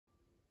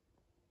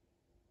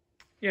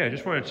Yeah, I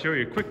just wanted to show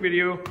you a quick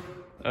video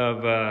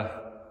of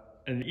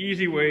an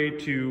easy way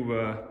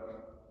to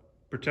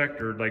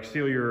protect or like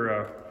seal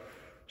your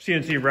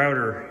CNC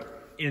router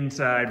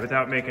inside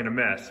without making a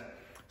mess.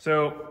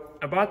 So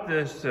I bought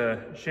this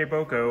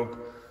Shapeoko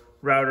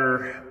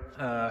router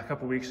a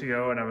couple weeks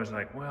ago, and I was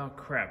like, well,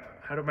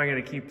 crap, how am I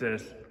going to keep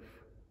this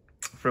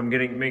from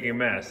making a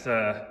mess?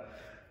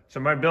 So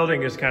my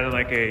building is kind of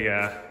like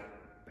a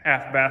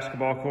half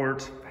basketball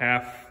court,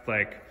 half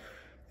like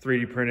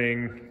 3D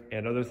printing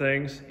and other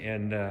things,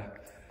 and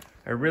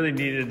I really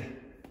needed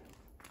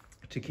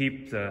to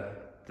keep the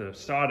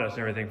sawdust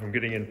and everything from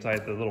getting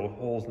inside the little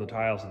holes in the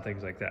tiles and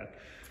things like that.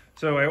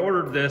 So I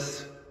ordered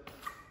this.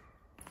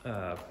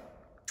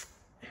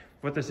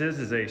 What this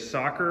is a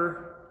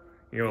soccer,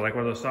 like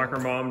one of those soccer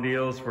mom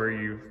deals where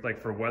you,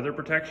 like for weather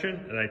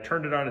protection, and I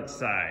turned it on its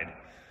side.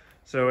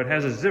 So it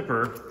has a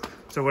zipper,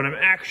 so when I'm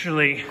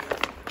actually,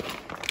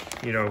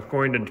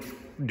 going to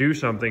do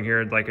something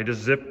here, like I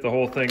just zip the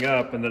whole thing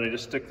up and then I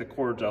just stick the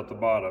cords out the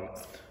bottom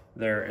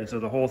there, and so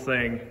the whole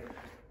thing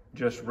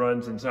just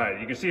runs inside.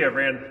 You can see I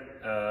ran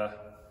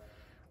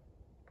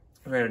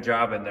a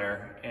job in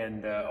there,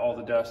 and all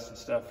the dust and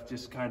stuff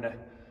just kind of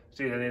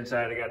stayed on the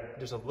inside. I got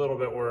just a little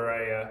bit where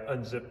I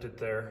unzipped it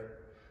there,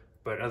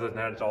 but other than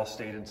that, it's all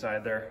stayed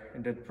inside there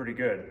and did pretty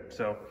good.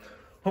 So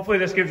hopefully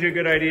this gives you a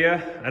good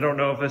idea. I don't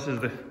know if this is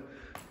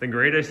the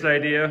greatest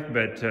idea,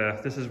 but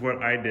this is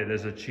what I did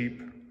as a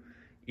cheap,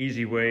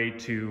 easy way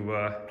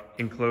to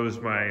enclose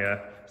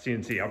my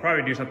CNC. I'll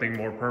probably do something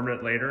more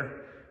permanent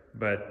later,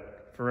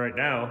 but for right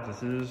now,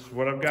 this is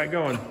what I've got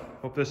going.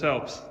 Hope this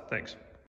helps. Thanks.